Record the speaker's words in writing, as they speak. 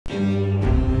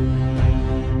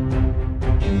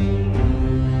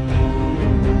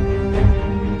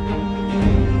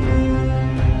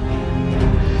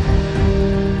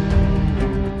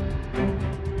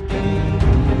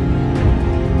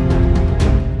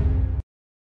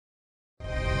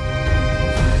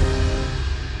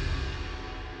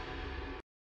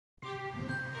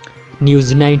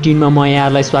News 19 मा म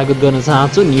यहाँलाई स्वागत गर्न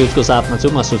चाहन्छु। न्यूजको साथमा छु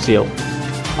म सुशील।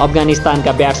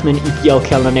 अफगानिस्तानका ब्याट्सम्यान इपिएल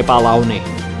खेल्न नेपाल आउने।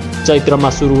 चैत्रमा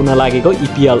सुरु हुन लागेको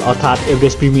इपिएल अर्थात्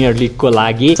एभरेस्ट प्रिमियर लिगको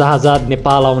लागि शाहजाद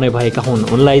नेपाल आउने भएका हुन्।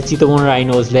 उनलाई चितवन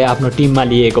राइनोजले आफ्नो टिममा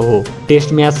लिएको हो।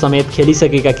 टेस्ट म्याच समेत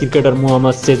खेलिसकेका क्रिकेटर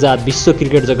मोहम्मद शहजाद विश्व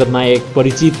क्रिकेट जगतमा एक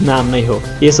परिचित नाम नै हो।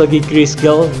 यसअघि क्रिस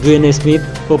गेल, ड्वेन स्मिथ,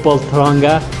 पोपल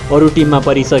थरङ्गा अरू टिममा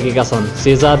परिसकेका छन्।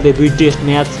 शहजादले 2 टेस्ट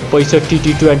म्याच, 65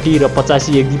 टी20 र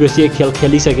 85 एकदिवसीय खेल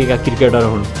खेलिसकेका क्रिकेटर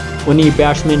हुन्। उनी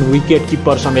ब्याट्सम्यान, विकेट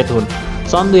किपर समेत हुन्।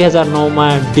 सन् 2009 मा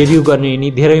डेब्यू गर्ने यिनी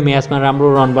धेरै म्याचमा राम्रो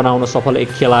रन बनाउन सफल एक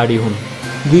खेलाडी हुन्।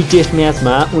 2 टेस्ट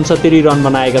म्याचमा 69 रन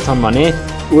बनाएका छन् भने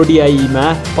ओडिआईमा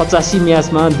 85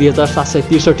 म्याचमा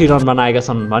 2763 रन बनाएका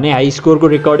छन् भने हाई स्कोरको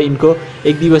रेकर्ड यिनको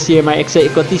एकदिवसीयमा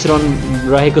 131 रन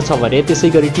रहेको छ भने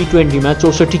त्यसैगरी टी20मा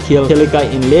 64 खेल खेलेका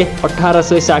यिनले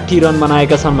 1860 रन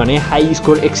बनाएका छन् भने हाई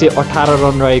स्कोर 118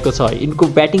 रन रहेको छ। यिनको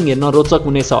ब्याटिङ हेर्न रोचक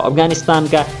हुनेछ।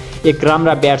 अफगानिस्तानका एक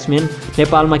राम्रा ब्याट्सम्यान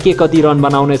नेपालमा के कति रन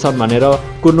बनाउनेछन् भनेर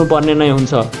कुर्नुपर्ने नै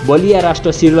हुन्छ। बलिया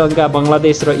राष्ट्र श्रीलङ्का,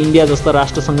 बङ्गलादेश र इन्डिया जस्ता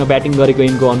राष्ट्रसँग ब्याटिङ गरेको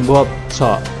यिनको अनुभव छ।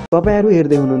 तपाईहरु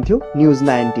हेर्दै हुनुहुन्थ्यो न्यूज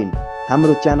 19।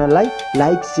 हाम्रो च्यानललाई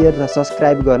लाइक, शेयर र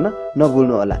सब्स्क्राइब गर्न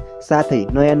नभुल्नु होला। साथै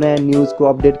नयाँ न्यूजको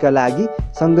अपडेटका लागि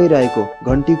सँगै रहेको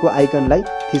घण्टीको आइकनलाई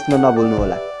थिच्न नभुल्नु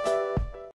होला।